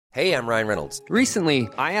Hey, I'm Ryan Reynolds. Recently,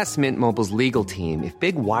 I asked Mint Mobile's legal team if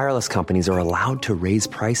big wireless companies are allowed to raise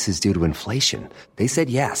prices due to inflation. They said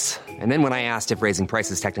yes. And then when I asked if raising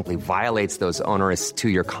prices technically violates those onerous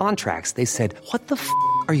two-year contracts, they said, "What the f***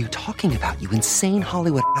 are you talking about, you insane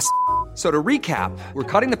Hollywood ass?" So to recap, we're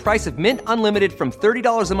cutting the price of Mint Unlimited from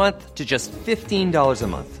 $30 a month to just $15 a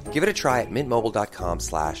month. Give it a try at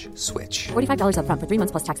mintmobile.com/switch. $45 up front for 3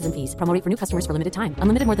 months plus taxes and fees. Promo rate for new customers for limited time.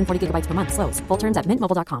 Unlimited more than 40 gigabytes per month. Slows full terms at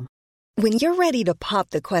mintmobile.com. When you're ready to pop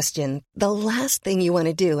the question, the last thing you want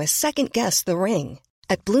to do is second-guess the ring.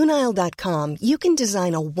 At BlueNile.com, you can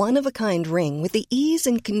design a one-of-a-kind ring with the ease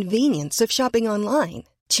and convenience of shopping online.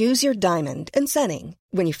 Choose your diamond and setting.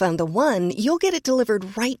 When you find the one, you'll get it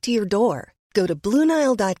delivered right to your door. Go to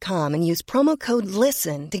BlueNile.com and use promo code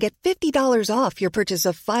LISTEN to get $50 off your purchase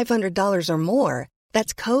of $500 or more.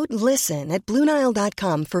 That's code LISTEN at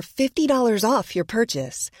BlueNile.com for $50 off your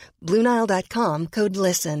purchase. BlueNile.com, code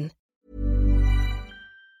LISTEN.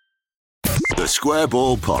 The Square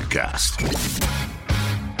Ball Podcast.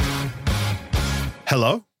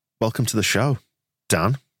 Hello, welcome to the show.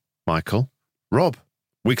 Dan, Michael, Rob.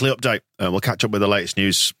 Weekly update. We'll catch up with the latest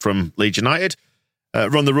news from Leeds United.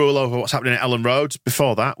 Run the rule over what's happening at Ellen Road.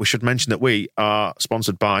 Before that, we should mention that we are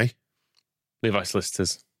sponsored by Levi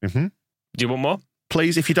Solicitors. Mm-hmm. Do you want more?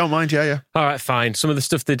 Please, if you don't mind, yeah. All right, fine. Some of the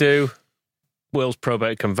stuff they do: wills,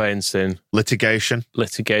 probate, conveyancing, Litigation.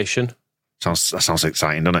 That sounds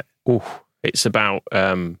exciting, doesn't it? Ooh, it's about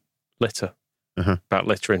litter, about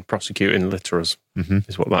littering, prosecuting litterers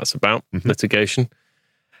is what that's about. Litigation.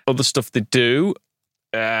 Other stuff they do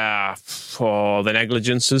for the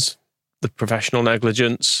negligences, the professional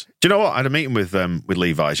negligence. Do you know what? I had a meeting with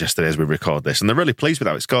Levi's yesterday as we record this, and they're really pleased with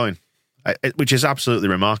how it's going, which is absolutely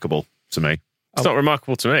remarkable to me. It's not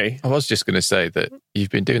remarkable to me. I was just going to say that you've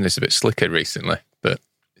been doing this a bit slicker recently, but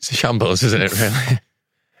it's a shambles, isn't it, really?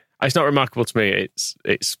 It's not remarkable to me.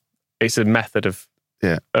 It's a method of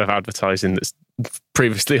advertising that's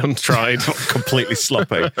previously untried. Completely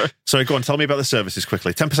sloppy. So go on, tell me about the services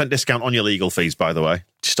quickly. 10% discount on your legal fees, by the way.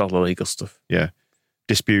 Just all the legal stuff. Yeah.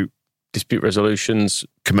 Dispute resolutions.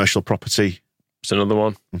 Commercial property. It's another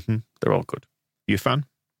one. They're all good. You a fan?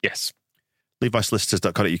 Yes.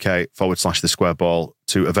 LeviSolicitors.co.uk/the square ball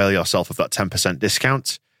to avail yourself of that 10%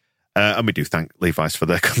 discount. And we do thank Levi's for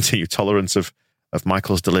their continued tolerance of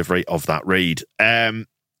Michael's delivery of that read.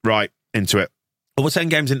 Right, into it. Well, we're 10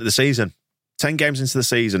 games into the season. 10 games into the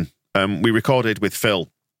season. We recorded with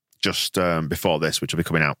Phil just before this, which will be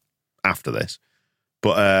coming out after this.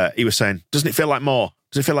 But he was saying, doesn't it feel like more?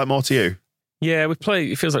 Does it feel like more to you? Yeah,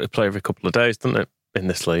 it feels like we play every couple of days, doesn't it, in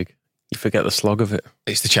this league? You forget the slog of it.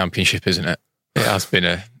 It's the Championship, isn't it? It has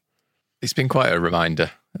been it's been quite a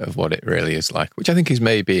reminder of what it really is like, which I think is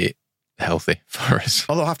maybe healthy for us.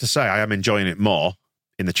 Although I have to say, I am enjoying it more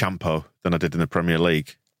in the Champo than I did in the Premier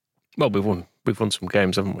League. Well, we've won some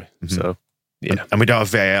games, haven't we? So, yeah. And we don't have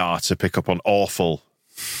VAR to pick up on awful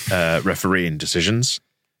refereeing decisions.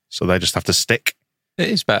 So they just have to stick. It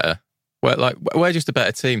is better. We're just a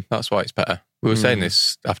better team. That's why it's better. We were saying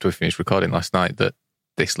this after we finished recording last night, that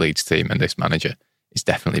this Leeds team and this manager is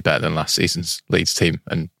definitely better than last season's Leeds team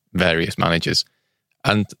and various managers.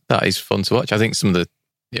 And that is fun to watch. I think some of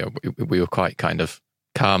we were quite kind of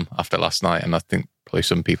calm after last night, and I think probably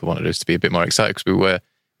some people wanted us to be a bit more excited because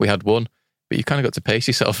we had won, but you kind of got to pace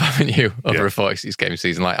yourself, haven't you, over a 46 game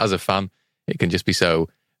season. Like, as a fan, it can just be so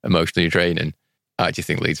emotionally draining. I actually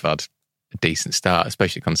think Leeds have had a decent start,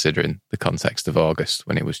 especially considering the context of August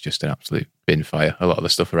when it was just an absolute bin fire. A lot of the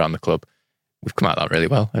stuff around the club, we've come out of that really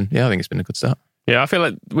well, and I think it's been a good start. Yeah, I feel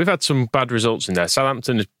like we've had some bad results in there.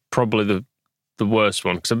 Southampton is probably the worst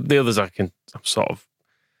one, because the others I'm sort of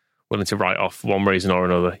willing to write off for one reason or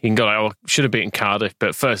another. You can go like, should have beaten Cardiff,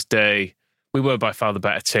 but first day, we were by far the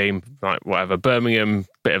better team. Like, whatever. Birmingham,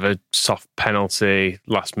 bit of a soft penalty,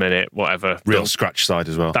 last minute, whatever. Real scratch side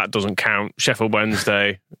as well. That doesn't count. Sheffield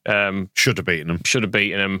Wednesday. Should have beaten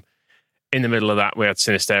them. In the middle of that, we had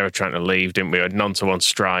Sinistera trying to leave, didn't we? We had Nonto on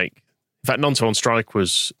strike. In fact, Nonto on strike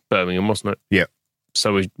was Birmingham, wasn't it? Yeah.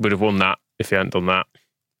 So we would have won that if he hadn't done that.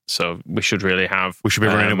 So we should really have... We should be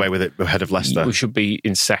running away with it ahead of Leicester. We should be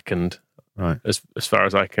in second, right? As far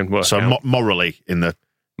as I can work out. So morally in the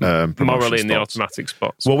morally in the spots. automatic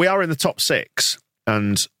spots. Well, we are in the top 6,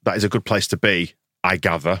 and that is a good place to be, I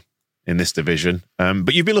gather, in this division.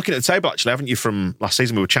 But you've been looking at the table, actually, haven't you, from last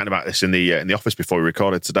season? We were chatting about this in the office before we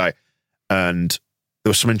recorded today, and there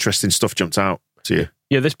was some interesting stuff jumped out to you.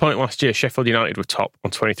 Yeah, this point last year, Sheffield United were top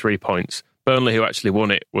on 23 points. Burnley, who actually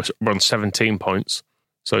won it, were on 17 points.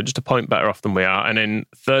 So just a point better off than we are. And in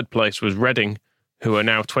third place was Reading, who are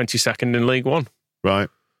now 22nd in League One. Right.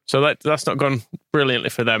 So that's not gone brilliantly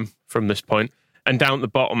for them from this point. And down at the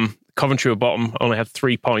bottom, Coventry were bottom, only had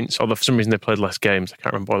 3 points, although for some reason they played less games. I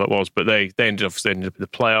can't remember what that was, but they ended up in the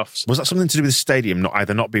playoffs. Was that something to do with the stadium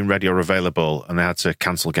either not being ready or available, and they had to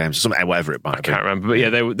cancel games or something, whatever it might be? I can't remember, but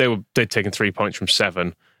yeah, they'd taken 3 points from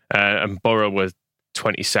 7, and Borough were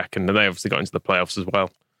 22nd, and they obviously got into the playoffs as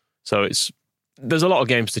well. So there's a lot of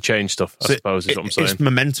games to change stuff, I suppose, is what I'm saying.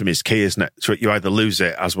 Momentum is key, isn't it? So you either lose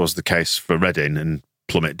it, as was the case for Reading, and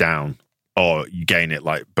plummet down, or you gain it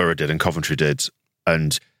like Borough did and Coventry did.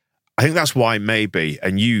 And I think that's why maybe,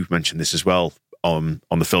 and you mentioned this as well on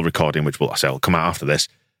the Phil recording, which will come out after this,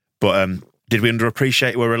 but did we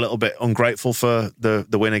underappreciate, we were a little bit ungrateful for the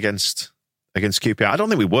win against QPR? I don't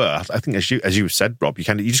think we were. I think as you said, Rob, you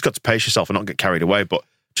just got to pace yourself and not get carried away, but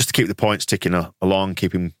just to keep the points ticking along,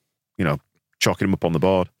 keep him, chalking him up on the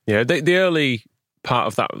board. Yeah, the early part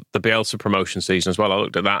of the Bielsa promotion season as well, I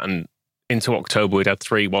looked at that, and into October we'd had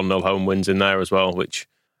 3 1-0 home wins in there as well, which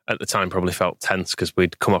at the time probably felt tense because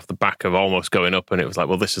we'd come off the back of almost going up, and it was like,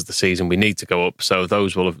 well, this is the season, we need to go up. So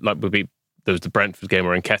those will have, there was the Brentford game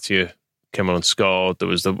where Nketiah came on and scored. There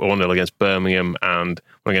was the 1-0 against Birmingham and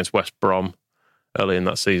one against West Brom early in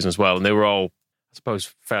that season as well. And they were all, I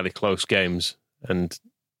suppose, fairly close games. And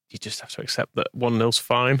you just have to accept that 1-0's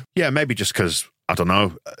fine. Yeah, maybe just because, I don't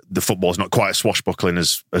know, the football's not quite as swashbuckling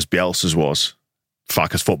as Bielsa's was.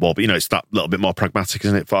 Farke's football, but it's that little bit more pragmatic,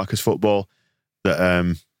 isn't it? Farke's football. That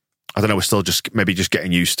I don't know, we're still just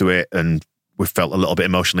getting used to it, and we've felt a little bit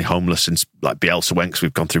emotionally homeless since like Bielsa went, because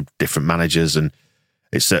we've gone through different managers, and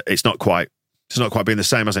it's not quite being the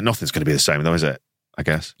same, as it? Nothing's going to be the same, though, is it? I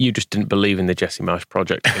guess you just didn't believe in the Jesse Marsh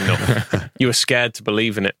project enough. You were scared to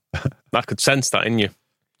believe in it. I could sense that in you.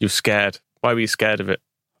 You were scared. Why were you scared of it?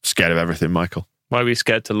 Scared of everything, Michael. Why were you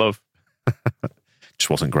scared to love? Just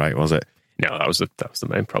wasn't great, was it? No, that was the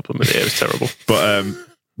main problem with it. It was terrible.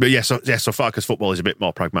 But yeah, so Farke's football is a bit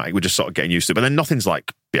more pragmatic. We're just sort of getting used to it. But then nothing's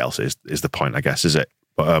like Bielsa is the point, I guess, is it?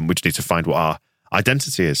 But we just need to find what our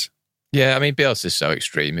identity is. Yeah, I mean, Bielsa's so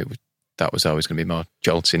extreme. That was always going to be more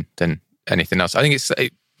jolting than anything else. I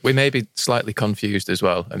think we may be slightly confused as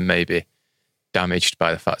well, and maybe damaged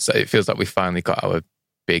by the fact that it feels like we finally got our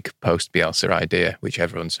big post-Bielsa idea, which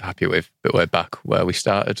everyone's happy with, but we're back where we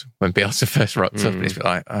started when Bielsa first rocked up, and it's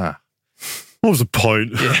like, what was the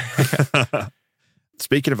point? Yeah.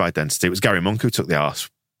 Speaking of identity, it was Gary Monk who took the arse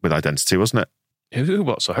with identity, wasn't it? Who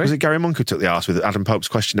what, sorry? Was it Gary Monk who took the arse with Adam Pope's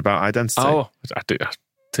question about identity? Oh,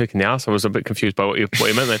 taking the arse. I was a bit confused by what you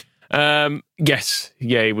meant then. Yes.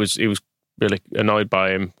 Yeah, he was really annoyed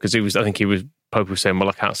by him, because Pope was saying, well,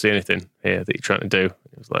 I can't see anything here that you're trying to do.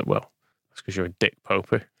 It was like, well, that's because you're a dick,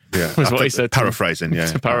 Popey. Yeah. was what he said. Paraphrasing, yeah.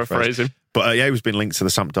 To paraphrase him. But he was being linked to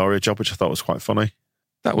the Sampdoria job, which I thought was quite funny.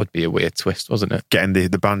 That would be a weird twist, wasn't it? Getting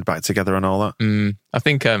the band back together and all that. I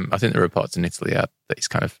think the reports in Italy are that he's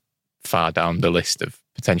kind of far down the list of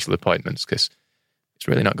potential appointments, because it's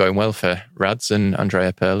really not going well for Rads and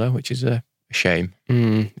Andrea Pirlo, which is a shame.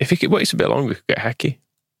 If he could wait a bit longer, we could get Hecky.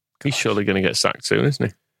 He's surely going to get sacked soon,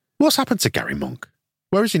 isn't he? What's happened to Gary Monk?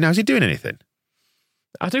 Where is he now? Is he doing anything?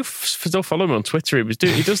 I do still follow him on Twitter.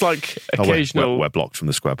 He does like occasional... We're blocked from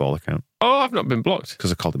the Square Ball account. Oh, I've not been blocked.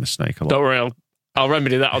 Because I called him a snake a lot. Don't worry, I'll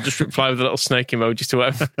remedy that. I'll just reply with a little snake emoji to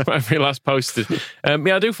whatever he last posted.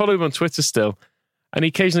 I do follow him on Twitter still. And he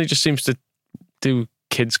occasionally just seems to do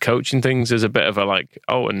kids coaching things as a bit of a like,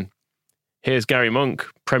 oh, and here's Gary Monk,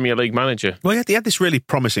 Premier League manager. Well, he had this really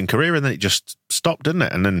promising career, and then it just stopped, didn't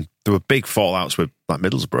it? And then there were big fallouts with like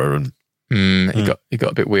Middlesbrough. And he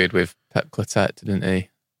got a bit weird with Pep Clotet, didn't he?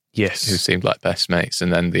 Yes. Who seemed like best mates.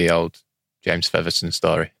 And then the old James Feverson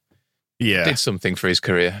story. Yeah. Did something for his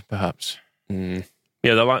career, perhaps. Yeah,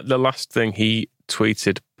 the last thing he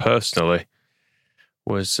tweeted personally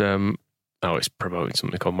was, it's promoting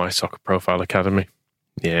something called My Soccer Profile Academy.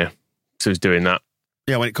 Yeah, so he's doing that.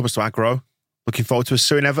 Yeah, when it comes to aggro, looking forward to us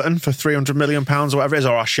suing Everton for £300 million or whatever it is,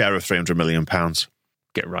 or our share of £300 million.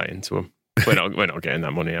 Get right into them. We're not getting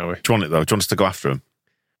that money, are we? Do you want it, though? Do you want us to go after them?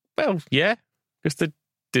 Well, yeah, because they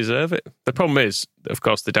deserve it. The problem is, of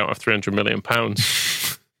course, they don't have £300 million.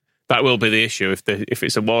 That will be the issue. If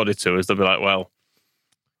it's awarded to us, they'll be like, well,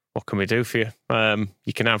 what can we do for you?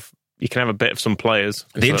 You can have a bit of some players.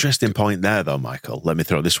 The interesting point there, though, Michael, let me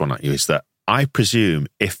throw this one at you, is that I presume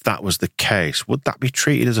if that was the case, would that be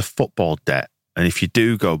treated as a football debt? And if you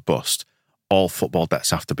do go bust, all football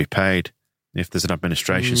debts have to be paid if there's an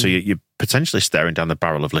administration. So you're potentially staring down the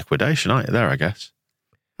barrel of liquidation, aren't you, there, I guess?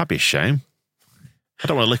 That'd be a shame. I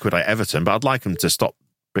don't want to liquidate Everton, but I'd like them to stop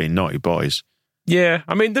being naughty boys. Yeah,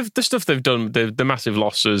 I mean, the stuff they've done, the massive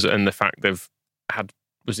losses, and the fact they've had,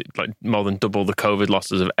 was it like more than double the COVID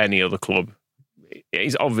losses of any other club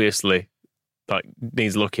he's obviously like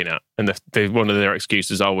needs looking at. And one of their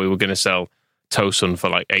excuses we were going to sell Tosun for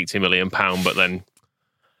like £80 million, but then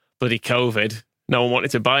bloody COVID, no one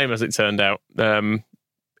wanted to buy him, as it turned out.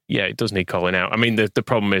 It does need calling out. I mean, the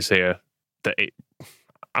problem is here that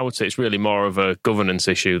I would say it's really more of a governance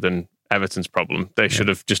issue than Everton's problem. They should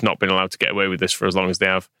have just not been allowed to get away with this for as long as they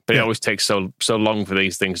have. But it always takes so long for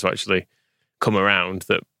these things to actually come around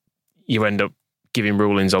that you end up giving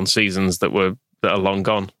rulings on seasons that are long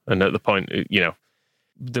gone. And at the point,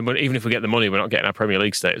 even if we get the money, we're not getting our Premier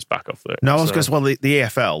League status back off it. No, I was going to say, the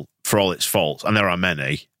EFL, for all its faults, and there are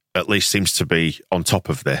many, at least seems to be on top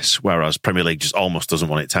of this, whereas Premier League just almost doesn't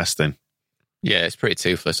want it testing. Yeah, it's pretty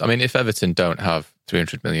toothless. I mean, if Everton don't have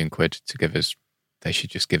 300 million quid to give us, they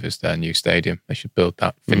should just give us their new stadium. They should build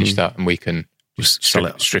that, finish that, and we can just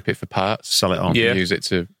strip it for parts, sell it on, and use it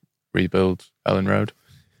to rebuild Ellen Road.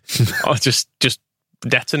 Or just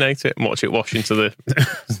detonate it and watch it wash into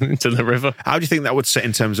the river. How do you think that would sit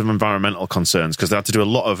in terms of environmental concerns? Because they had to do a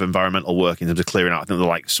lot of environmental work in terms of clearing out. I think they're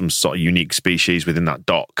like some sort of unique species within that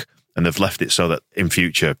dock, and they've left it so that in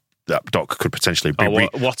future that dock could potentially be.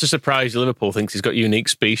 What a surprise! Liverpool thinks he's got unique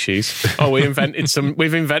species. We've invented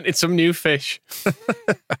some new fish.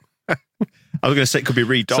 I was going to say it could be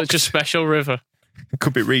redocked. Such a special river. It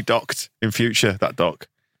could be redocked in future. That dock.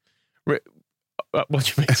 What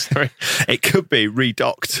do you mean? Sorry. It could be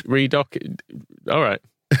redocked. All right.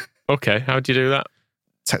 Okay. How do you do that?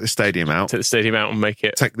 Take the stadium out. Take the stadium out and make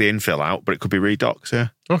it. Take the infill out, but it could be redocked, yeah.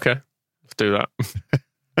 Okay. Let's do that.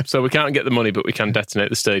 So we can't get the money, but we can detonate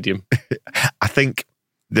the stadium. I think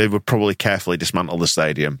they would probably carefully dismantle the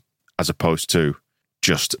stadium as opposed to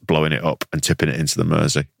just blowing it up and tipping it into the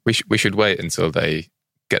Mersey. We should wait until they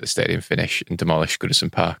get the stadium finished and demolish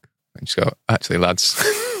Goodison Park and just go, actually, lads,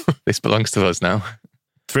 this belongs to us now.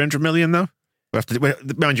 300 million, though?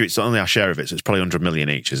 Mind you, it's only our share of it, so it's probably 100 million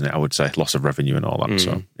each, isn't it? I would say. Loss of revenue and all that.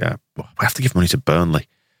 So, yeah. We have to give money to Burnley.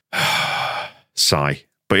 Sigh.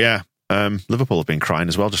 But yeah, Liverpool have been crying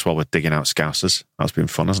as well, just while we're digging out Scousers. That's been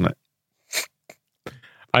fun, hasn't it?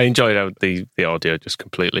 I enjoyed how the audio just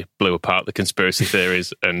completely blew apart the conspiracy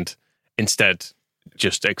theories and instead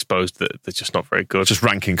just exposed that they're just not very good. Just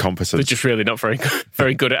ranking competence. They're just really not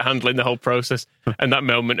very good at handling the whole process. And that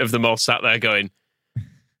moment of them all sat there going,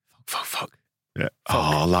 fuck. Yeah.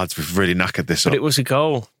 Oh, lads, we've really knackered this up. But it was a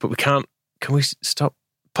goal. But we can't. Can we stop?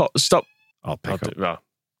 Stop. I'll pick up.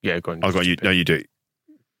 Yeah, go on. I'll go. No, you do. It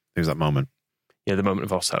was that moment. Yeah, the moment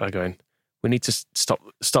of all sat there going, we need to stop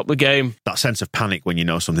the game. That sense of panic when you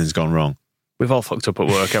know something's gone wrong. We've all fucked up at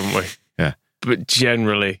work, haven't we? Yeah. But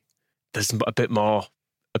generally, there's a bit more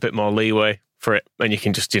leeway for it, and you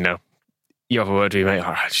can just, you have a word with your mate.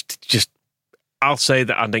 All right, I'll say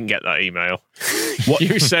that I didn't get that email. What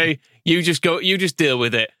you say? You just deal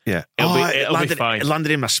with it. Yeah. It'll be fine. It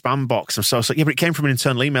landed in my spam box. I'm so sorry. Yeah, but it came from an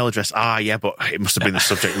internal email address. Yeah, but it must have been the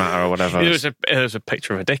subject matter or whatever. There was a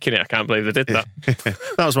picture of a dick in it. I can't believe they did that.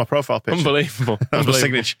 That was my profile picture. Unbelievable. That was my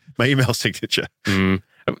signature, my email signature.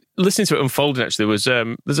 Listening to it unfolding, actually,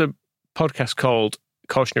 there's a podcast called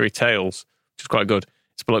Cautionary Tales, which is quite good.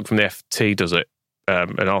 It's a bloke from the FT does it,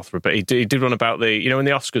 an author, but he did one about when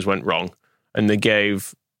the Oscars went wrong and they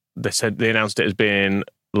announced it as being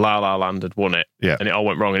La La Land had won it, and it all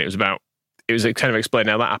went wrong, and it was kind of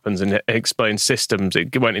explaining how that happens, and it explained systems.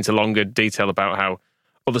 It went into longer detail about how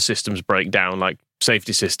other systems break down, like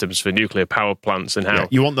safety systems for nuclear power plants, and how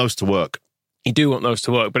you want those to work. You do want those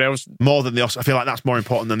to work, but more than the Oscars. I feel like that's more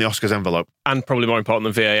important than the Oscars envelope, and probably more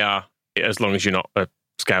important than VAR, as long as you're not a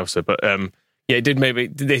Scouser. But it did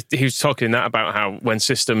he was talking in that about how when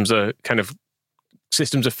systems of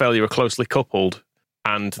failure are closely coupled,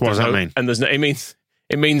 and what does that mean? And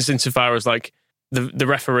it means insofar as like the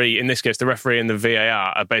referee, in this case, the referee and the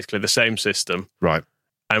VAR are basically the same system. Right.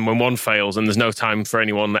 And when one fails and there's no time for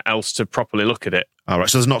anyone else to properly look at it. All right.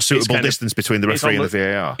 So there's not suitable distance between the referee and the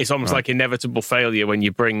VAR. It's almost like inevitable failure when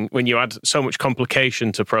you add so much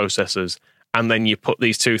complication to processes and then you put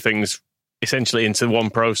these two things essentially into one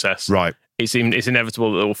process. Right. It's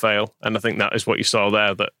inevitable that it will fail. And I think that is what you saw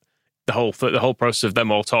there, that the whole process of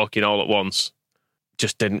them all talking all at once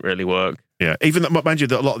just didn't really work. Yeah, even that, mind you,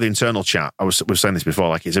 that a lot of the internal chat, we were saying this before,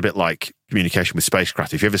 like it's a bit like communication with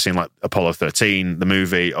spacecraft. If you've ever seen like Apollo 13, the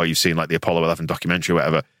movie, or you've seen like the Apollo 11 documentary or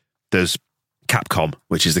whatever, there's Capcom,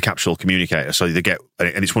 which is the capsule communicator. So they get,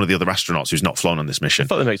 and it's one of the other astronauts who's not flown on this mission. I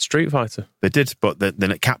thought they made Street Fighter. They did, but then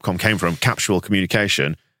Capcom came from capsule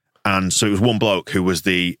communication. And so it was one bloke who was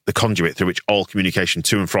the conduit through which all communication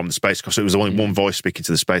to and from the spacecraft. So it was only one voice speaking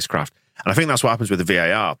to the spacecraft. And I think that's what happens with the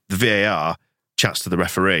VAR. The VAR chats to the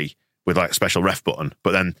referee with like a special ref button, but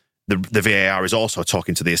then the VAR is also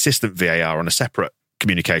talking to the assistant VAR on a separate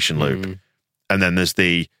communication loop. And then there's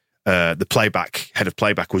the playback, head of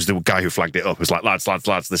playback was the guy who flagged it up. It was like, lads,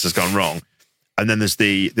 this has gone wrong. And then there's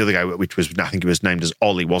the other guy, which was, I think it was named as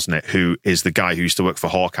Ollie, wasn't it? Who is the guy who used to work for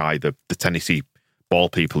Hawkeye, the Tennessee ball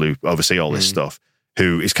people who oversee all this stuff,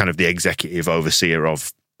 who is kind of the executive overseer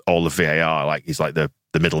of all of VAR. Like, he's like the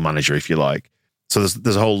middle manager, if you like. So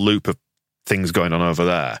there's a whole loop of things going on over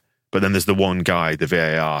there. But then there's the one guy, the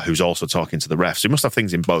VAR, who's also talking to the refs. So he must have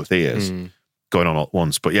things in both ears going on at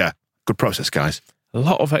once. But yeah, good process, guys. A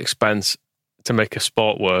lot of expense to make a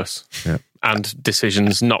sport worse. Yeah. And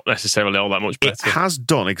decisions not necessarily all that much better. It has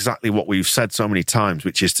done exactly what we've said so many times,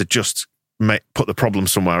 which is to just put the problem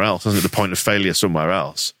somewhere else, isn't it? The point of failure somewhere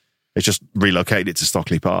else. It's just relocated it to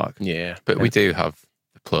Stockley Park. Yeah. But we do have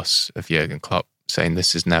the plus of Jurgen Klopp saying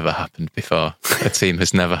this has never happened before. A team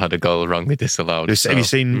has never had a goal wrongly disallowed. Have you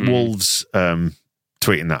seen Wolves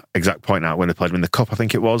tweeting that exact point out when they played them in the Cup, I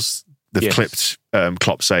think it was? They've clipped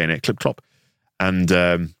Klopp saying it, clipped Klopp, and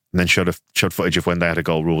then showed footage of when they had a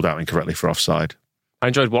goal ruled out incorrectly for offside. I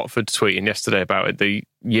enjoyed Watford tweeting yesterday about it. The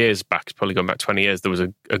years back, it's probably gone back 20 years, there was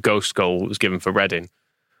a ghost goal that was given for Reading.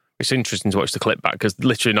 It's interesting to watch the clip back because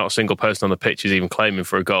literally not a single person on the pitch is even claiming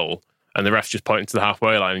for a goal. And the ref's just pointing to the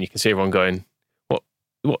halfway line and you can see everyone going,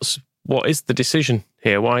 what is the decision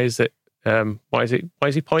here? Why is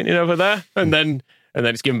he pointing over there? And then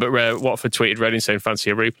it's given, but Watford tweeted Reading saying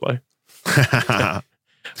fancy a replay.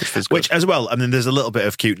 Which as well, I mean, there's a little bit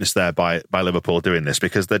of cuteness there by Liverpool doing this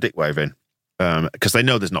because they're dick waving, because they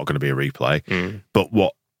know there's not going to be a replay. But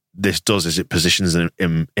what this does is it positions them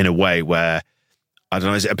in a way where, I don't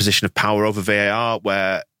know, is it a position of power over VAR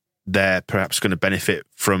where they're perhaps going to benefit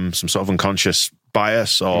from some sort of unconscious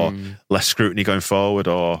bias or less scrutiny going forward?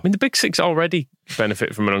 Or, I mean, the Big Six already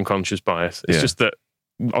benefit from an unconscious bias. It's just that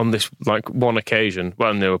on this one occasion,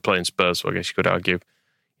 when they were playing Spurs, so I guess you could argue,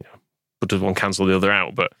 but does one cancel the other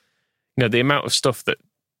out? But the amount of stuff that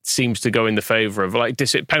seems to go in the favour of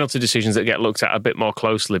penalty decisions that get looked at a bit more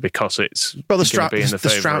closely because it's the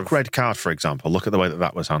Strauch red card, for example. Look at the way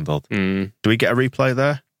that was handled. Do we get a replay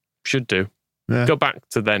there? Should do. Yeah. Go back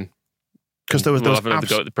to then. Because there was go at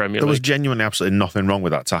the Premier League. There was genuinely absolutely nothing wrong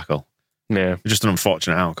with that tackle. Yeah, just an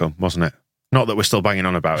unfortunate outcome, wasn't it? Not that we're still banging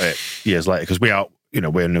on about it years later, because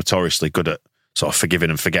we're notoriously good at sort of forgiving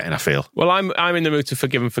and forgetting, I feel. Well, I'm in the mood to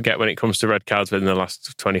forgive and forget when it comes to red cards within the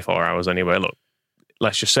last 24 hours anyway. Look,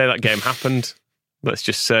 let's just say that game happened. Let's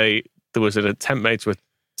just say there was an attempt made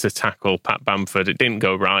to tackle Pat Bamford. It didn't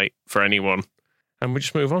go right for anyone. And we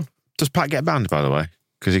just move on. Does Pat get banned, by the way?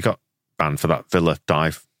 Because he got banned for that Villa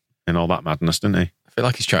dive and all that madness, didn't he? I feel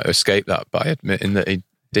like he's trying to escape that by admitting that he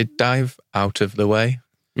did dive out of the way.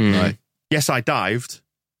 Yes, I dived,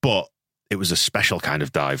 but it was a special kind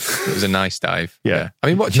of dive. It was a nice dive. Yeah. I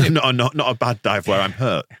mean, watching not a bad dive where I'm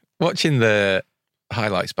hurt. Watching the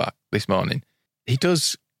highlights back this morning, he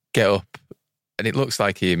does get up and it looks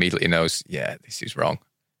like he immediately knows, this is wrong.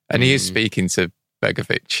 And he is speaking to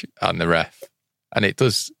Begovic and the ref. And it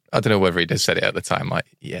does, I don't know whether he just said it at the time, like,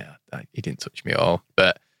 he didn't touch me at all.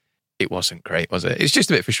 But it wasn't great, was it? It's just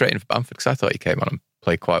a bit frustrating for Bamford because I thought he came on and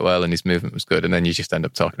played quite well and his movement was good. And then you just end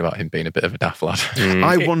up talking about him being a bit of a daft lad.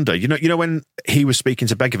 I wonder, you know, when he was speaking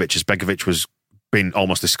to Begovic, as Begovic was being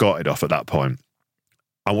almost escorted off at that point,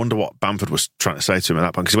 I wonder what Bamford was trying to say to him at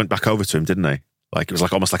that point, because he went back over to him, didn't he? Like, it was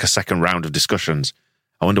like almost like a second round of discussions.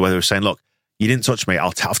 I wonder whether he was saying, look, you didn't touch me.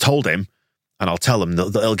 I've told him, and I'll tell him that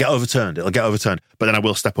it'll get overturned. It'll get overturned. But then I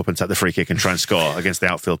will step up and take the free kick and try and score against the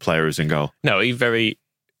outfield player who's in goal. No, he very,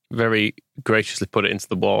 very graciously put it into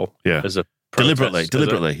the wall as a protest.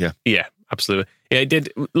 Deliberately, yeah. Yeah, absolutely. Yeah, he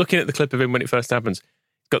did. Looking at the clip of him when it first happens,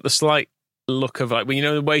 he's got the slight look of like, when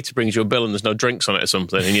the waiter brings you a bill and there's no drinks on it or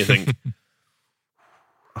something, and you think,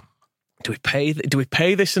 do we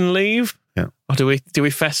pay this and leave? Yeah. Or do we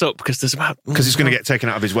fess up because it's going to get taken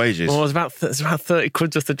out of his wages? Well, there's about 30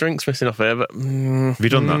 quid worth of drinks missing off here, but have you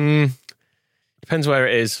done that? Depends where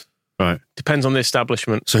it is. Right. Depends on the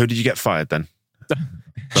establishment. So who did you get fired then?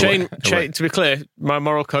 Chain. To be clear, my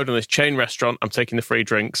moral code on this: chain restaurant, I'm taking the free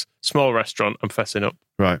drinks. Small restaurant, I'm fessing up.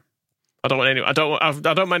 Right. I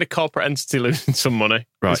don't mind a corporate entity losing some money.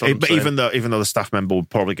 Right. But even though the staff member will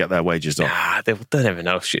probably get their wages up. They never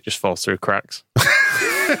know. Shit just falls through cracks.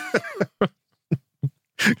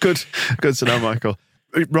 Good to know, Michael.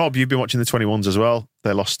 Rob, you've been watching the 21s as well.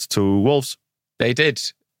 They lost to Wolves. They did,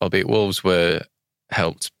 albeit Wolves were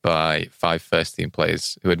helped by 5 first-team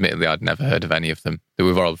players who admittedly I'd never heard of any of them. They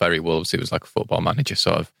were all very Wolves. It was like a football manager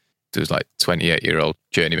sort of. There was like 28-year-old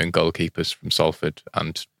journeyman goalkeepers from Salford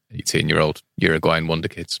and 18-year-old Uruguayan wonder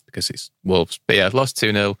kids because it's Wolves. But yeah, lost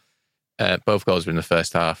 2-0. Both goals were in the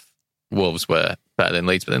first half. Wolves were better than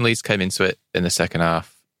Leeds, but then Leeds came into it in the second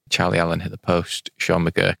half. Charlie Allen hit the post. Sean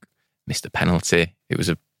McGurk missed a penalty. It was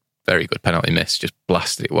a very good penalty miss, just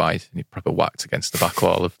blasted it wide, and he proper whacked against the back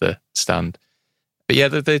wall of the stand. But yeah,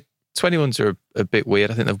 the 21s are a bit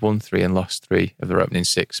weird. I think they've won 3 and lost 3 of their opening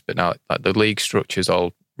 6, but now like the league structure's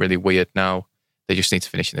all really weird now. They just need to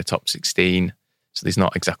finish in the top 16, so there's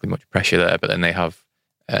not exactly much pressure there, but then they have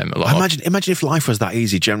a lot Imagine if life was that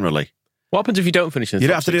easy generally. What happens if you don't finish in the You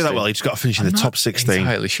top don't have to 16? do that well. You just got to finish in the top 16. I'm not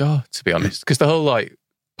entirely sure, to be honest, because the whole like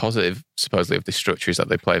positive, supposedly, of this structure is that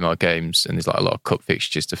they play more games and there's like a lot of cup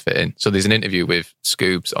fixtures to fit in. So there's an interview with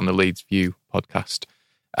Scoobs on the Leeds View podcast,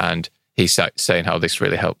 and he's saying how this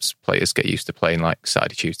really helps players get used to playing like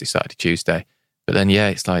Saturday, Tuesday. But then, yeah,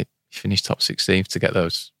 it's like you finish top 16 to get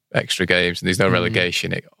those extra games and there's no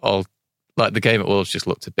relegation. It all, like the game at Wolves just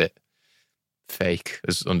looked a bit fake,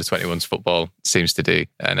 as under 21s football seems to do.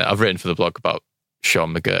 And I've written for the blog about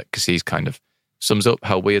Sean McGurk because he's kind of sums up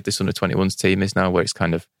how weird this under 21s team is now, where it's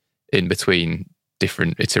kind of in between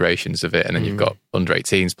different iterations of it. And then you've got under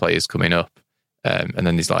 18s players coming up. And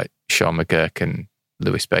then there's like Sean McGurk and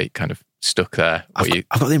Lewis Bate kind of stuck there. I've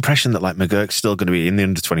got the impression that like McGurk's still going to be in the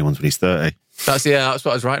under 21s when he's 30. That's what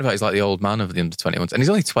I was writing about. He's like the old man of the under 21s, and he's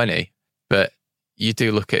only 20. But you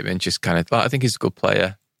do look at him and just kind of like, I think he's a good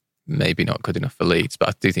player. Maybe not good enough for Leeds, but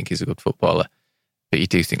I do think he's a good footballer. But you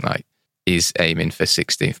do think like he's aiming for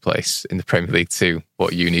 16th place in the Premier League too.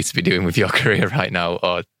 What you need to be doing with your career right now,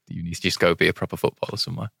 or you need to just go be a proper footballer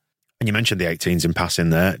somewhere. And you mentioned the 18s in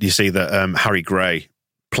passing there. Do you see that Harry Gray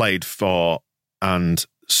played for and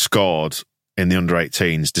scored in the under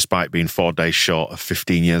 18s despite being 4 days short of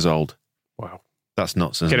 15 years old? Wow. That's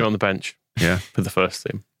nuts, Get him on the bench. Yeah. For the first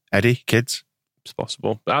team. Eddie, kids? It's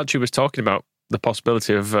possible. Archie was talking about the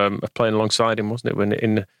possibility of playing alongside him, wasn't it? When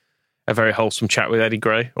in a very wholesome chat with Eddie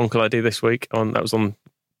Gray, Uncle Eddie, this week. That was on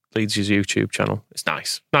Leeds' YouTube channel. It's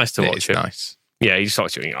nice. Nice to watch it. Nice. Yeah, he just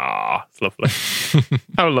talks to me. It's lovely.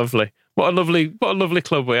 How lovely. What a lovely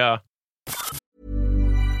club we are.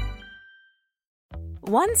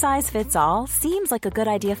 One size fits all seems like a good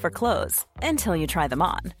idea for clothes until you try them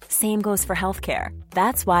on. Same goes for healthcare.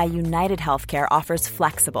 That's why United Healthcare offers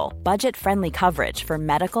flexible, budget-friendly coverage for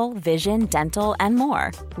medical, vision, dental, and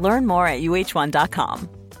more. Learn more at UH1.com.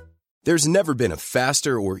 There's never been a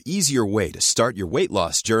faster or easier way to start your weight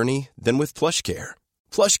loss journey than with PlushCare.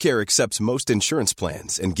 PlushCare accepts most insurance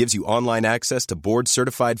plans and gives you online access to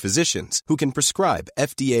board-certified physicians who can prescribe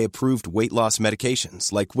FDA-approved weight loss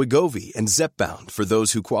medications like Wegovy and Zepbound for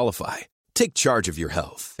those who qualify. Take charge of your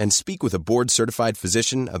health and speak with a board-certified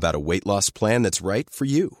physician about a weight loss plan that's right for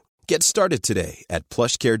you. Get started today at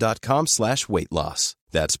plushcare.com/weight loss.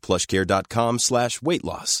 That's plushcare.com/weight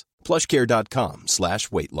loss.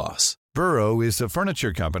 plushcare.com/weight loss. Burrow is a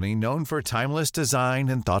furniture company known for timeless design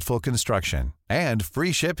and thoughtful construction and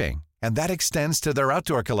free shipping, and that extends to their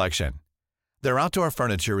outdoor collection. Their outdoor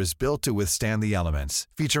furniture is built to withstand the elements,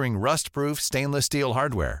 featuring rust-proof stainless steel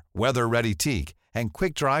hardware, weather-ready teak, and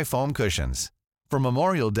quick-dry foam cushions. For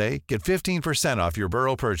Memorial Day, get 15% off your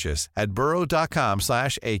Burrow purchase at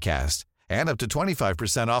burrow.com/acast and up to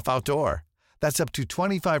 25% off outdoor. That's up to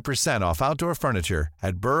 25% off outdoor furniture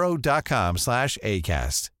at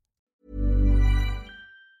burrow.com/acast.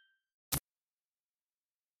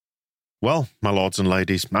 Well, my lords and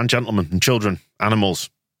ladies, and gentlemen and children,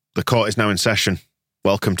 animals, the court is now in session.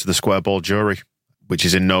 Welcome to the Square Ball Jury, which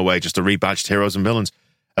is in no way just a rebadged heroes and villains.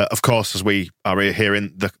 Of course, as we are here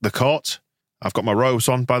in the court, I've got my robes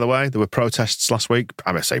on, by the way. There were protests last week.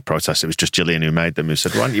 I may say protests, it was just Gillian who made them, who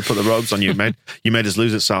said, why don't you put the robes on you made us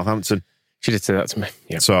lose at Southampton. She did say that to me.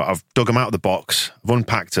 Yeah. So I've dug them out of the box, I've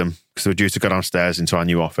unpacked them, because they were due to go downstairs into our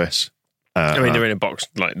new office. They're in a box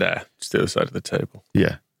like there, just the other side of the table.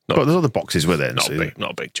 Yeah. But there's other boxes with it.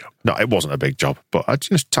 Not a big job. No, it wasn't a big job, but I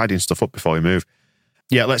just tidying stuff up before we move.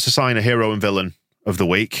 Yeah, let's assign a hero and villain of the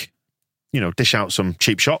week. Dish out some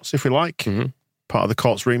cheap shots if we like. Mm-hmm. Part of the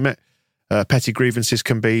court's remit. Petty grievances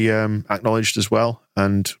can be acknowledged as well.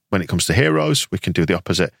 And when it comes to heroes, we can do the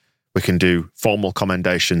opposite. We can do formal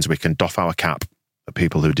commendations. We can doff our cap at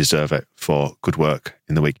people who deserve it for good work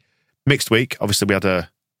in the week. Mixed week. Obviously, we had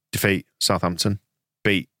a defeat Southampton,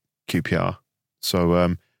 beat QPR.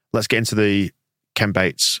 So let's get into the Ken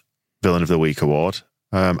Bates Villain of the Week award.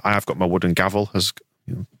 I have got my wooden gavel as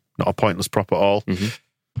not a pointless prop at all.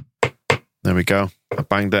 Mm-hmm. There we go. I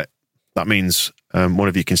banged it. That means one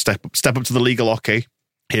of you can step up to the legal hockey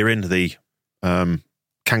here in the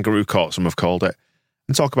kangaroo court, some have called it,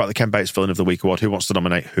 and talk about the Ken Bates Villain of the Week award. Who wants to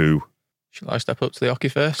nominate who? Shall I step up to the hockey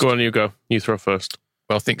first? Go on, you go. You throw first.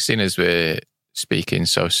 Well, I think seeing as we're speaking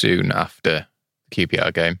so soon after the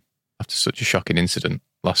QPR game, after such a shocking incident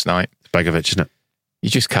last night, Begovic, isn't it? You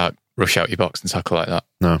just can't rush out your box and tackle like that.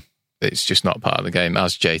 No. It's just not part of the game.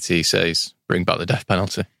 As JT says, bring back the death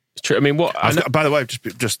penalty. It's true. I mean, by the way,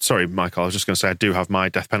 just sorry, Michael, I was just going to say I do have my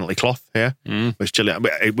death penalty cloth here,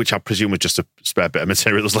 which I presume was just a spare bit of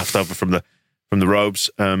material that's left over from the robes.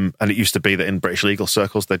 And it used to be that in British legal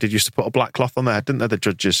circles they did used to put a black cloth on their head, didn't they? The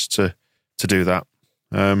judges to do that.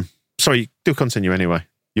 Sorry, do continue anyway.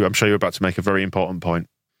 I'm sure you're about to make a very important point.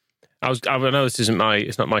 I know this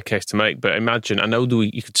it's not my case to make, but imagine. I know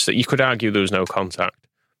you could argue there was no contact,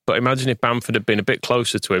 but imagine if Bamford had been a bit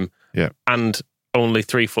closer to him, and only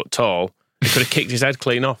 3 foot tall, he could have kicked his head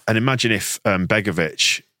clean off. And imagine if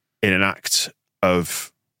Begovic, in an act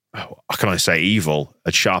of, I can only say evil,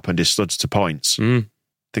 had sharpened his studs to points.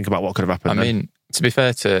 Think about what could have happened. I mean, to be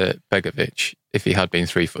fair to Begovic, if he had been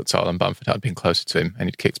 3 foot tall and Bamford had been closer to him and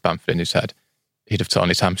he'd kicked Bamford in his head, he'd have torn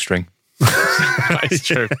his hamstring. That is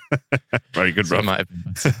true. Very good, Rob. Might have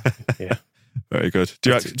been yeah. Very good.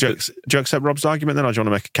 Do you accept Rob's argument then, or do you want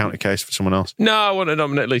to make a counter case for someone else? No, I want to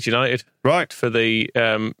nominate Leeds United. Right. For the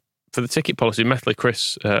ticket policy. Methley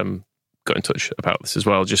Chris got in touch about this as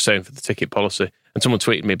well, just saying for the ticket policy. And someone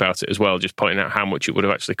tweeted me about it as well, just pointing out how much it would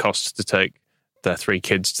have actually cost to take their 3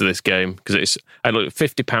 kids to this game. Because I looked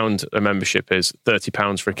at £50 a membership is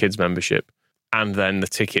 £30 for a kids membership. And then the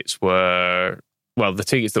tickets were... Well, the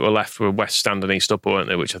tickets that were left were West Stand and East Upper, weren't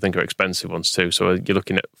they? Which I think are expensive ones too. So you're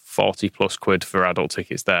looking at 40 plus quid for adult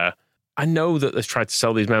tickets there. I know that they've tried to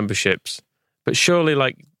sell these memberships, but surely,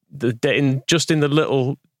 like in the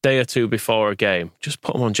little day or two before a game, just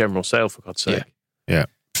put them on general sale for God's sake. Yeah.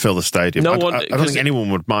 Fill the stadium. I don't think anyone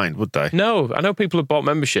would mind, would they? No, I know people have bought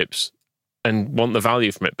memberships and want the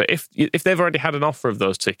value from it, but if they've already had an offer of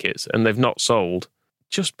those tickets and they've not sold,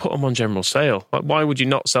 just put them on general sale. Like, why would you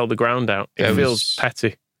not sell the ground out? It feels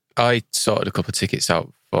petty. I sorted a couple of tickets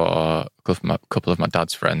out for a couple of my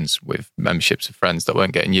dad's friends with memberships of friends that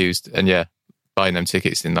weren't getting used. And buying them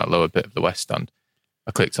tickets in that lower bit of the West Stand,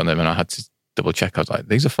 I clicked on them and I had to double check. I was like,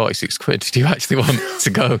 these are 46 quid. Do you actually want to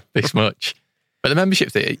go this much? But the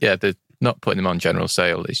membership, they're not putting them on general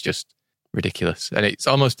sale is just ridiculous. And it's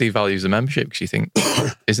almost devalues the membership because you think,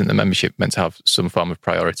 isn't the membership meant to have some form of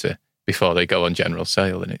priority before they go on general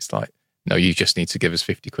sale? And it's like, no, you just need to give us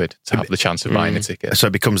 50 quid to have the chance of buying a ticket. So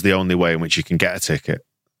it becomes the only way in which you can get a ticket.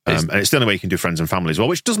 And it's the only way you can do friends and family as well,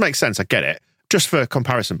 which does make sense. I get it. Just for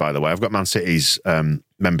comparison, by the way, I've got Man City's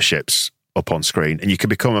memberships up on screen, and you can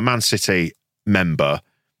become a Man City member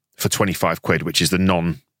for 25 quid, which is the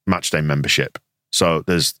non-matchday membership. So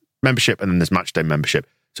there's membership and then there's matchday membership.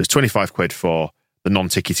 So it's 25 quid for the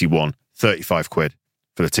non-tickety one, 35 quid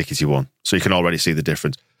for the tickety one. So you can already see the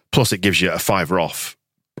difference. Plus, it gives you a £5 off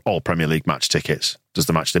all Premier League match tickets, does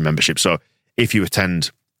the matchday membership. So if you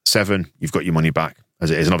attend 7, you've got your money back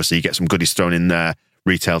as it is. And obviously, you get some goodies thrown in there,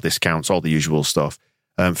 retail discounts, all the usual stuff.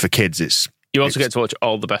 For kids, you also get to watch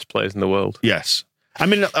all the best players in the world. Yes. I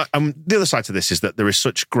mean, the other side to this is that there is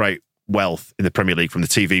such great wealth in the Premier League from the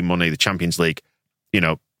TV money, the Champions League. You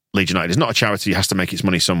know, Leeds United is not a charity, it has to make its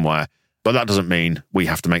money somewhere. But that doesn't mean we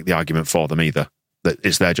have to make the argument for them either. That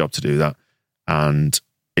it's their job to do that. And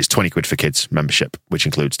it's 20 quid for kids membership, which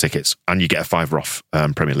includes tickets. And you get a £5 off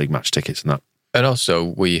Premier League match tickets and that. And also,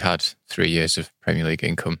 we had 3 years of Premier League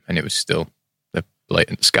income, and it was still a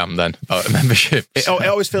blatant scam then about a membership. It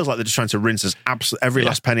always feels like they're just trying to rinse us every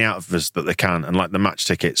last penny out of us that they can. And like the match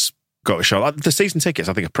tickets go to show. Like the season tickets,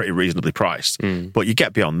 I think, are pretty reasonably priced. But you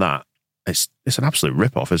get beyond that, it's an absolute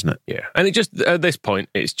rip-off, isn't it? Yeah. And it just, at this point,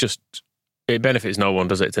 it benefits no one,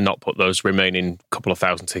 does it, to not put those remaining couple of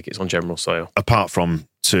thousand tickets on general sale? Apart from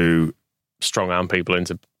to strong-arm people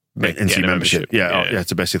into your membership. Yeah,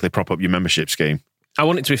 to basically prop up your membership scheme. I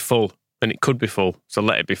want it to be full, and it could be full, so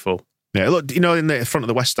let it be full. Yeah, look, in the front of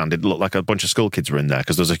the West Stand, it looked like a bunch of school kids were in there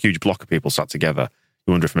because there was a huge block of people sat together.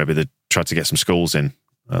 You wonder if maybe they tried to get some schools in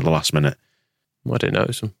at the last minute. Well, I didn't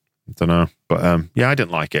notice them. I don't know. But I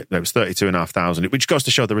didn't like it. It was 32,500, which goes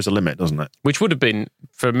to show there is a limit, doesn't it? Which would have been,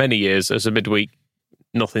 for many years, as a midweek,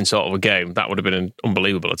 nothing sort of a game. That would have been an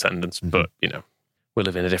unbelievable attendance. Mm-hmm. But, we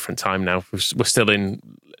live in a different time now. We're still in,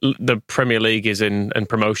 the Premier League is in, and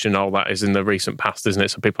promotion and all that is in the recent past, isn't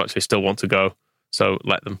it? So people actually still want to go. So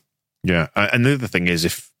let them. Yeah. And the other thing is,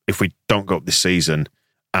 if we don't go up this season,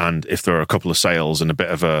 and if there are a couple of sales and a bit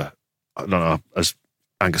of a, I don't know, as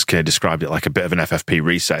Angus Keir described it, like a bit of an FFP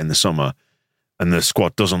reset in the summer, and the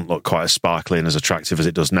squad doesn't look quite as sparkly and as attractive as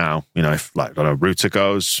it does now. If, like, I don't know, Ruta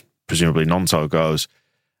goes, presumably Nonto goes,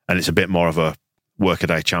 and it's a bit more of a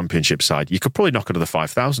workaday championship side, you could probably knock another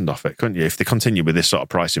 5,000 off it, couldn't you, if they continue with this sort of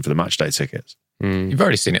pricing for the match day tickets? You've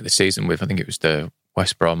already seen it this season with, I think it was the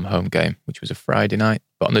West Brom home game, which was a Friday night.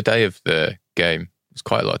 But on the day of the game, There's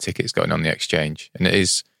quite a lot of tickets going on the exchange. And it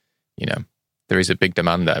is, there is a big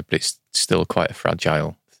demand there, but it's still quite a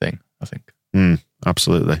fragile thing, I think.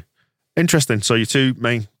 Absolutely. Interesting. So your two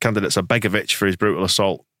main candidates are Begovic for his brutal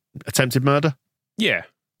assault, attempted murder? Yeah.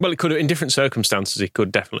 Well, it could have, in different circumstances, he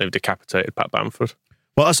could definitely have decapitated Pat Bamford.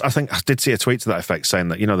 Well, I think I did see a tweet to that effect saying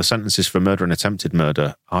that, the sentences for murder and attempted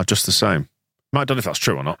murder are just the same. I don't know if that's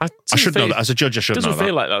true or not. I should know that. As a judge, I should know that. Doesn't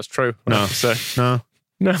feel like that's true. No.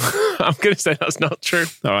 No, I'm going to say that's not true.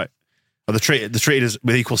 All right. Well, they're treated as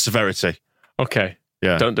with equal severity. Okay.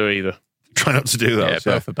 Yeah. Don't do either. Try not to do that.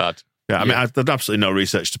 Yeah, both are bad. Yeah, I mean, there's absolutely no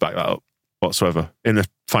research to back that up whatsoever in the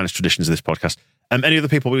finest traditions of this podcast. Any other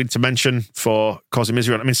people we need to mention for causing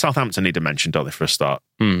misery? I mean, Southampton need a mention, don't they, for a start?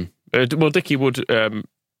 Well, Dickie Wood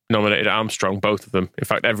nominated Armstrong, both of them. In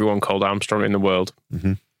fact, everyone called Armstrong in the world.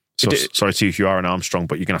 Mm-hmm. So, sorry to you if you are an Armstrong,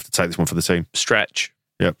 but you're going to have to take this one for the team. Stretch.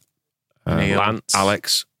 Yep. Lance.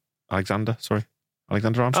 Alexander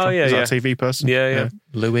Armstrong. Oh, yeah, Is that a TV person? Yeah.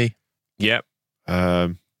 Louis. Yep.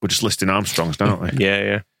 We're just listing Armstrongs, don't we?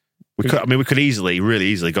 Yeah. We could really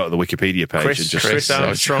easily go to the Wikipedia page and just Chris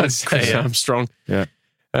Armstrong. Chris Armstrong. Yeah.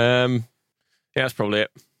 That's probably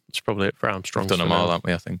it. That's probably it for Armstrong. We've done them all, haven't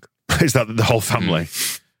we, I think? Is that the whole family?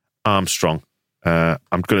 Armstrong. I'm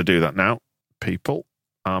going to do that now. People.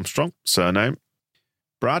 Armstrong. Surname.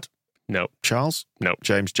 Brad? No. Charles? No.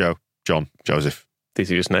 James? Joe? John? Joseph?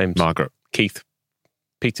 These are just names. Margaret? Keith?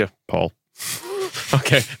 Peter? Paul?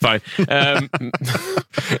 Okay, fine.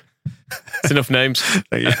 It's enough names.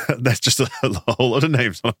 That's just a whole lot of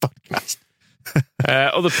names on a podcast.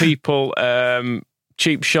 Other people,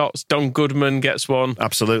 cheap shots. Don Goodman gets one.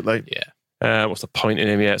 Absolutely. Yeah. What's the point in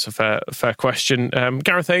him? Yeah, it's a fair question.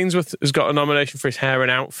 Gareth Ainsworth has got a nomination for his hair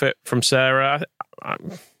and outfit from Sarah.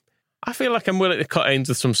 I feel like I'm willing to cut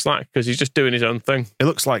Ainsworth some slack because he's just doing his own thing. It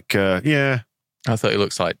looks like, I thought he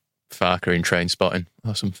looks like Farker in Train Spotting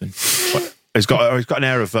or something. He's got an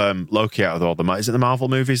air of Loki out of all the... Is it the Marvel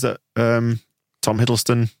movies that Tom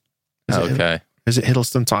Hiddleston... Is it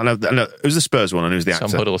Hiddleston? I know, it was the Spurs one and who's the actor?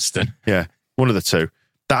 Tom Hiddleston. Yeah, one of the two.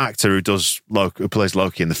 That actor who plays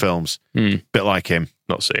Loki in the films, bit like him.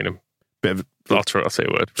 Not seen him. Bit of... I'll say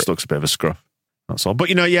a word. Just looks a bit of a scruff. That's all. But,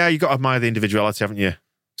 you got to admire the individuality, haven't you?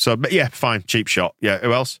 So, but yeah, fine. Cheap shot. Yeah,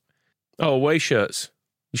 who else? Oh, away shirts.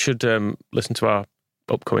 You should listen to our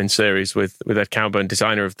upcoming series with Ed Cowburn,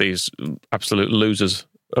 designer of these absolute losers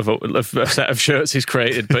of a set of shirts he's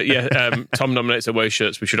created. But yeah, Tom nominates away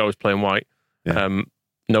shirts. We should always play in white. Yeah.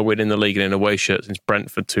 No win in the league in an away shirt since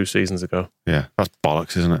Brentford 2 seasons ago. Yeah, that's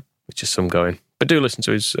bollocks, isn't it? Which is some going. But do listen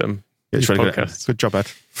to his podcast. Good job, Ed.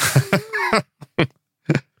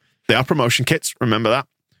 They are promotion kits, remember that?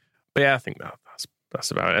 But yeah, I think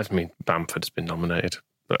that's about it. I mean, Bamford's been nominated.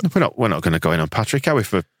 But we're not going to go in on Patrick, are we,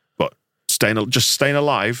 for staying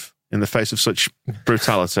alive in the face of such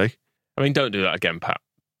brutality? I mean, don't do that again, Pat.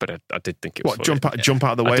 But I did think it was funny. Jump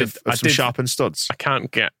out of the way of some sharpened studs? I can't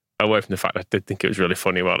get away from the fact I did think it was really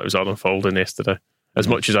funny while it was all unfolding yesterday. As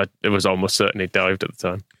much as it was almost certain he dived at the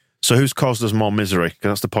time. So who's caused us more misery? Because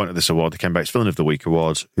that's the point of this award, the Ken Bates Villain of the Week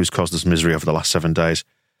Awards. Who's caused us misery over the last 7 days?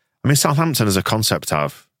 I mean, Southampton as a concept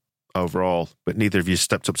have overall, but neither of you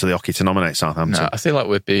stepped up to the hockey to nominate Southampton. No, I feel like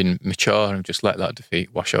we've been mature and just let that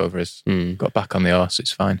defeat wash over us. Got back on the arse,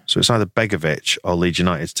 it's fine. So it's either Begovic or Leeds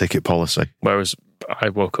United's ticket policy. Whereas I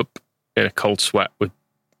woke up in a cold sweat with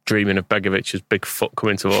dreaming of Begovic's big foot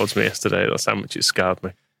coming towards me yesterday. That's how much it scarred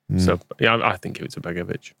me. So yeah, I think it was a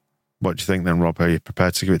Begovic. What do you think then, Rob? Are you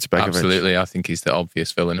prepared to give it to Begovic? Absolutely, I think he's the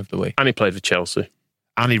obvious villain of the week. And he played for Chelsea.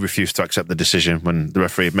 And he refused to accept the decision when the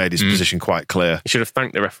referee had made his position quite clear. He should have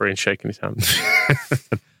thanked the referee and shaken his hand.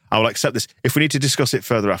 I will accept this. If we need to discuss it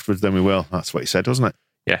further afterwards, then we will. That's what he said, wasn't it?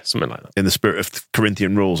 Yeah, something like that. In the spirit of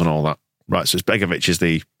Corinthian rules and all that. Right, so it's Begovic is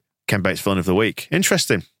the Ken Bates Villain of the Week.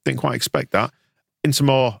 Interesting. Didn't quite expect that. Into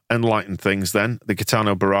more enlightened things then. The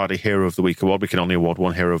Gaetano Berardi Hero of the Week award. We can only award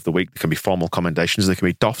one Hero of the Week. There can be formal commendations. There can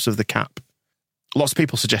be doffs of the cap. Lots of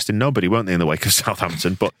people suggesting nobody, weren't they, in the wake of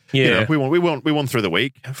Southampton? But yeah, we won through the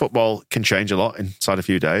week. Football can change a lot inside a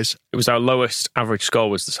few days. It was our lowest average score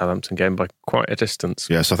was the Southampton game by quite a distance.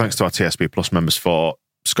 Yeah, so thanks to our TSB Plus members for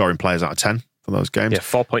scoring players out of 10 for those games. Yeah,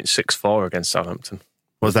 4.64 against Southampton.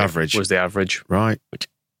 Was the average? Was the average. Right. Which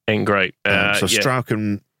ain't great. So Strauch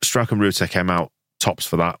and Rute came out tops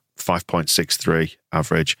for that, 5.63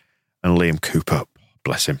 average. And Liam Cooper,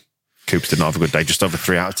 bless him. Coops did not have a good day, just over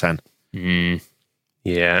 3 out of 10.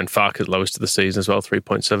 Yeah, and Farker's lowest of the season as well,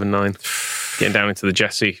 3.79. Getting down into the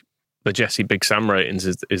Jesse Big Sam ratings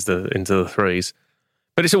is into the threes.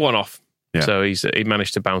 But it's a one-off. Yeah. So he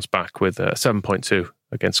managed to bounce back with 7.2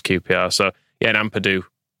 against QPR. So yeah, and Ampadu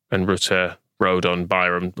and Rutter, Rodon,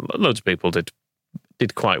 Byram, loads of people did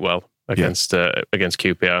did quite well against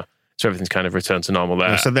QPR. So everything's kind of returned to normal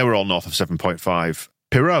there. So they were all north of 7.5.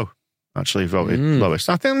 Pirot actually voted lowest.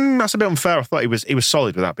 I think that's a bit unfair. I thought he was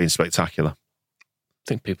solid without being spectacular. I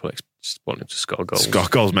think people just want him to score goals. Score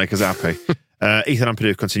goals make us happy. Ethan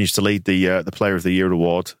Ampadu continues to lead the Player of the Year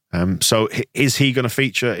award. So is he going to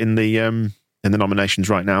feature in the nominations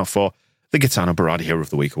right now for the Gaetano Berardi Hero of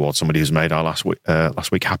the Week award? Somebody who's made our last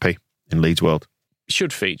week happy in Leeds World.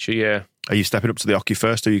 Should feature, yeah. Are you stepping up to the hockey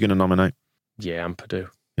first, or are you going to nominate? Yeah, Ampadu.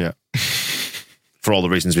 Yeah. For all the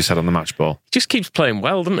reasons we said on the match ball. He just keeps playing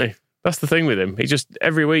well, doesn't he? That's the thing with him. He just,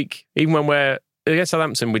 every week, even when we're against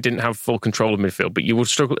Southampton, we didn't have full control of midfield, but you would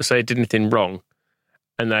struggle to say he did anything wrong.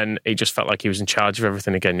 And then he just felt like he was in charge of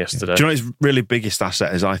everything again yesterday. Do you know what his really biggest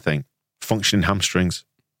asset is, I think? Functioning hamstrings.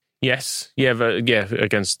 Yes. Yeah,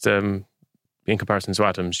 against, in comparison to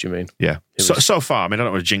Adams, do you mean? Yeah. So far, I mean, I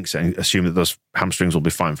don't want to jinx it and assume that those hamstrings will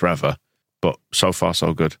be fine forever, but so far,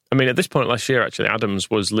 so good. I mean, at this point last year, actually, Adams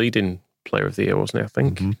was leading Player of the Year, wasn't he, I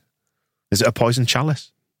think? Mm-hmm. Is it a poison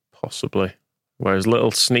chalice? Possibly. Whereas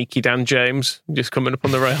little sneaky Dan James just coming up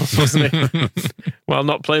on the rails, wasn't he? While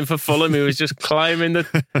not playing for Fulham, he was just climbing the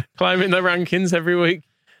rankings every week.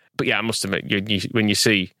 But yeah, I must admit, when you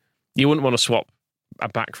see, you wouldn't want to swap a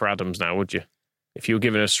back for Adams now, would you? If you were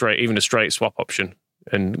given a straight swap option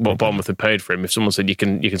and what Bournemouth had paid for him, if someone said you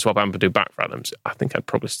can swap Ampadu back for Adams, I think I'd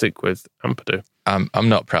probably stick with Ampadu. I'm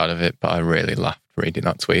not proud of it, but I really laughed reading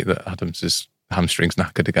that tweet that Adams' hamstrings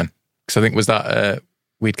knackered again. Because I think was that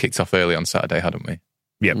we'd kicked off early on Saturday, hadn't we?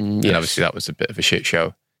 Yeah. And obviously that was a bit of a shit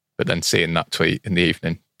show. But then seeing that tweet in the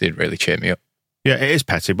evening did really cheer me up. Yeah, it is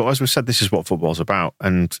petty, but as we said, this is what football's about.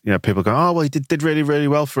 And people go, oh, well, he did really, really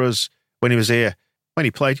well for us when he was here. When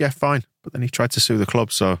he played, yeah, fine. But then he tried to sue the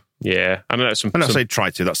club, so... Yeah, I know I'm not saying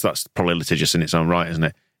tried to, that's probably litigious in its own right, isn't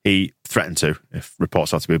it? He threatened to, if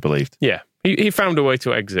reports are to be believed. Yeah, he found a way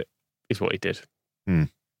to exit, is what he did.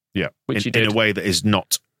 Yeah, Which he did. In a way that is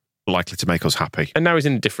not likely to make us happy. And now he's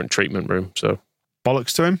in a different treatment room, so...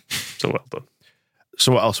 Bollocks to him. So well done.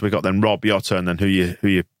 So what else have we got then? Rob, your turn then. Who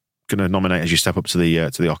you going to nominate as you step up to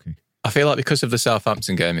the hockey? I feel like because of the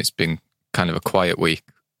Southampton game, it's been kind of a quiet week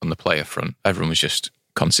on the player front. Everyone was just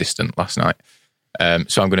consistent last night.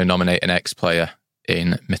 So I'm going to nominate an ex-player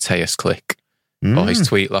in Matthias Klich for his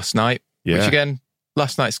tweet last night. Yeah. Which again,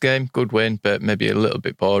 last night's game, good win, but maybe a little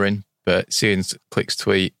bit boring. But seeing Klich's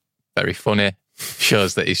tweet, very funny,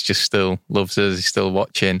 shows that he's just still loves us, he's still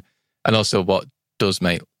watching. And also what does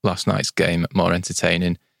make last night's game more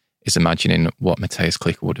entertaining is imagining what Matthias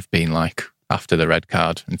Klich would have been like after the red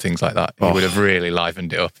card and things like that. He would have really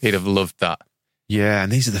livened it up. He'd have loved that. Yeah,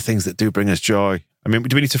 and these are the things that do bring us joy. I mean,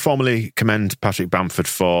 do we need to formally commend Patrick Bamford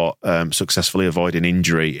for successfully avoiding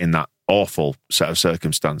injury in that awful set of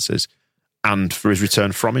circumstances and for his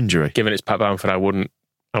return from injury? Given it's Pat Bamford, I wouldn't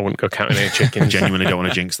go counting any chickens. Genuinely don't want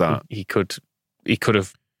to jinx that. He could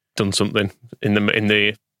have done something in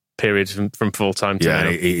the period from full time to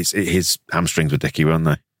now. His hamstrings were dicky, weren't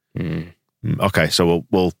they? Okay, so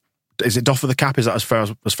we'll is it doff for the cap? Is that as far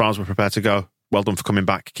as we're prepared to go? Well done for coming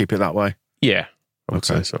back. Keep it that way. Yeah, I would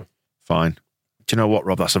say so. Fine. Do you know what,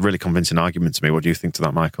 Rob? That's a really convincing argument to me. What do you think to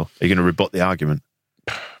that, Michael? Are you going to rebut the argument?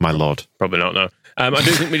 My lord. Probably not, no. I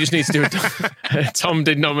do think we just need to do it. Tom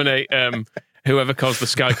did nominate whoever caused the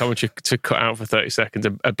Sky commentary to cut out for 30 seconds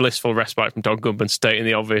a blissful respite from Don Goodman, stating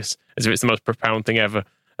the obvious as if it's the most profound thing ever.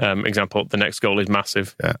 Example, the next goal is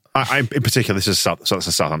massive. Yeah, I in particular, this is so that's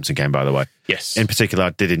a Southampton game, by the way. Yes. In particular, I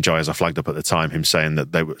did enjoy, as I flagged up at the time, him saying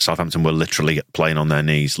that Southampton were literally playing on their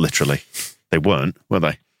knees. Literally, they weren't, were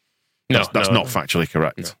they? No, that's not factually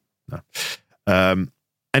correct. No.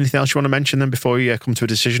 Anything else you want to mention then before you come to a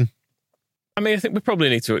decision? I mean, I think we probably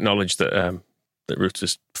need to acknowledge that that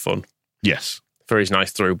Rutter's fun. Yes, for his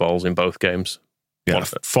nice through balls in both games. Yeah,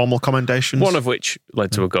 formal commendations. One of which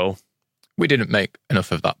led to a goal. We didn't make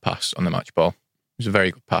enough of that pass on the match ball. It was a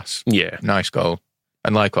very good pass. Yeah. Nice goal.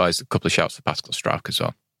 And likewise, a couple of shouts to Pascal Struijk as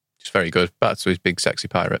well. Just very good. Back to his big, sexy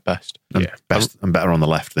pirate best. And better on the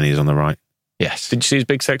left than he is on the right. Yes. Did you see his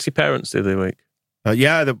big, sexy parents the other week?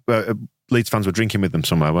 The Leeds fans were drinking with them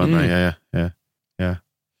somewhere, weren't they? Yeah.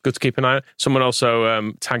 Good to keep an eye on. Someone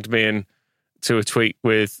also tagged me in to a tweet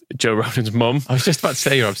with Joe Rodon's mum. I was just about to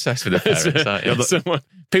say you're obsessed with the parents, aren't you?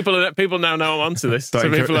 People now know I'm onto this. So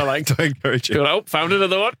people are like, don't encourage it. Like, found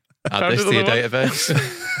another one. Add this to your database.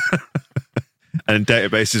 And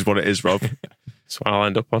database is what it is, Rob. That's what I'll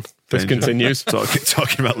end up on. This continues.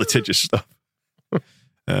 Talking about litigious stuff.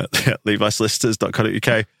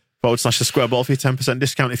 Levi'sListers.co.uk/the square ball for your 10%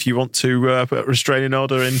 discount if you want to put a restraining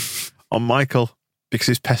order in on Michael because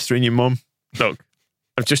he's pestering your mum. Look,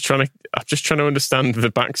 I'm just trying to understand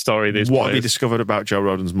the backstory of these What players. have you discovered about Joe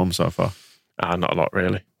Roden's mum so far? Not a lot,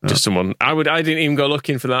 really. No. Just someone. I didn't even go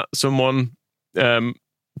looking for that. Someone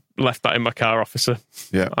left that in my car, officer.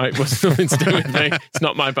 Yeah. It was nothing to do with me. It's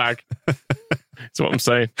not my bag. That's what I'm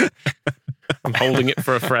saying. I'm holding it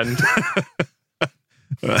for a friend.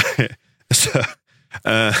 Right. So,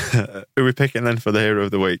 who are we picking then for the hero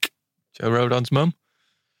of the week? Joe Rodon's mum.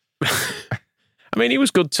 I mean, he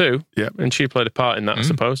was good too. Yeah. And she played a part in that, I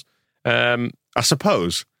suppose. I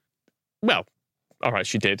suppose. Well, all right,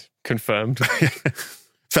 she did. Confirmed.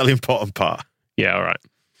 Fairly important part. Yeah, all right.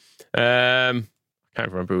 I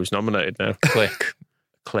can't remember who was nominated now.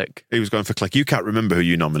 Click. He was going for Click. You can't remember who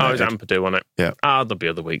you Oh, nominated. it was Ampadu on it. Yeah. There'll be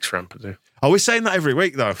other weeks for Ampadu. Are we saying that every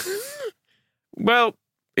week, though? Well,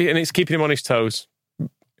 and it's keeping him on his toes,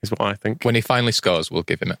 is what I think. When he finally scores, we'll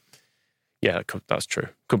give him it. Yeah, that's true.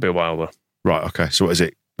 Could be a while, though. Right, okay. So what is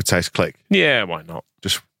it? Matthijs Click? Yeah, why not?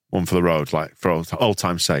 Just one for the road, like for old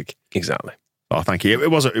time's sake. Exactly. Oh, thank you. It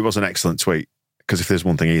was an excellent tweet, because if there's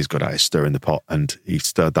one thing he's good at, is stirring the pot, and he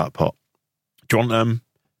stirred that pot. Do you want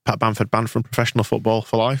Pat Bamford banned from professional football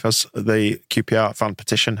for life, as the QPR fan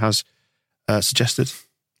petition has suggested?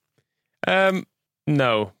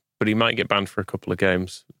 No, but he might get banned for a couple of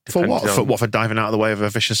games. For what? depending on- For diving out of the way of a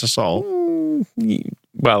vicious assault?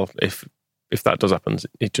 Well, if that does happen,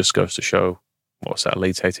 it just goes to show what a set of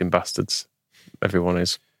Leeds-hating bastards everyone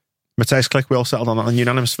is. Matthijs Click, we all settled on a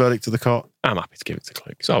unanimous verdict to the court. I'm happy to give it to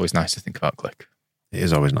Click. It's always nice to think about Click. It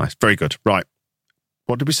is always nice. Very good. Right.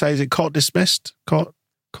 What did we say? Is it court dismissed? Court.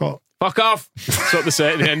 Fuck off! That's what they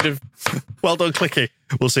say at the end of... Well done, Clicky.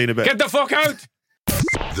 We'll see you in a bit. Get the fuck out!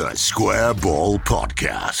 The Square Ball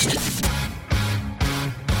Podcast.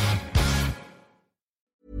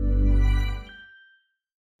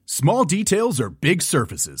 Small details are big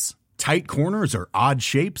surfaces. Tight corners are odd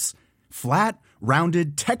shapes. Flat,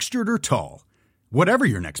 rounded, textured, or tall. Whatever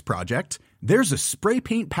your next project, there's a spray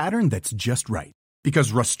paint pattern that's just right.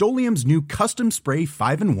 Because Rust-Oleum's new Custom Spray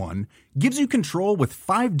 5-in-1 gives you control with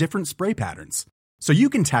 5 different spray patterns. So you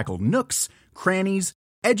can tackle nooks, crannies,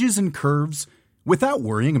 edges, and curves without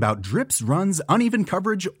worrying about drips, runs, uneven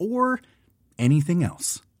coverage, or anything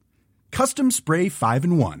else. Custom Spray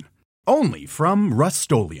 5-in-1. Only from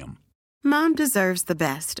Rust-Oleum. Mom deserves the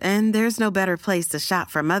best, and there's no better place to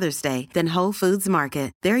shop for Mother's Day than Whole Foods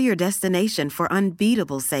Market. They're your destination for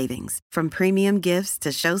unbeatable savings, from premium gifts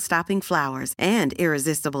to show-stopping flowers and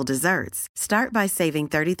irresistible desserts. Start by saving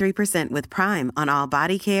 33% with Prime on all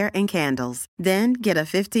body care and candles. Then get a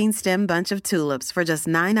 15-stem bunch of tulips for just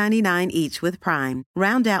 $9.99 each with Prime.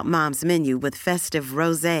 Round out Mom's menu with festive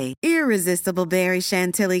rosé, irresistible berry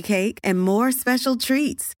chantilly cake, and more special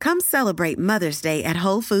treats. Come celebrate Mother's Day at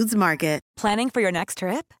Whole Foods Market. Planning for your next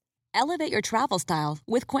trip? Elevate your travel style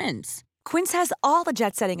with Quince. Quince has all the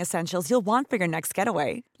jet-setting essentials you'll want for your next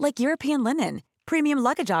getaway, like European linen, premium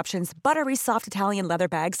luggage options, buttery soft Italian leather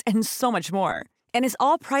bags, and so much more. And is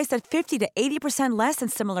all priced at 50 to 80% less than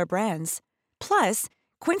similar brands. Plus,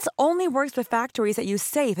 Quince only works with factories that use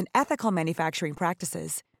safe and ethical manufacturing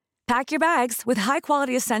practices. Pack your bags with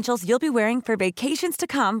high-quality essentials you'll be wearing for vacations to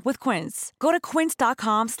come with Quince. Go to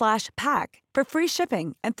quince.com/pack for free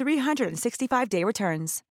shipping and 365-day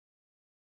returns.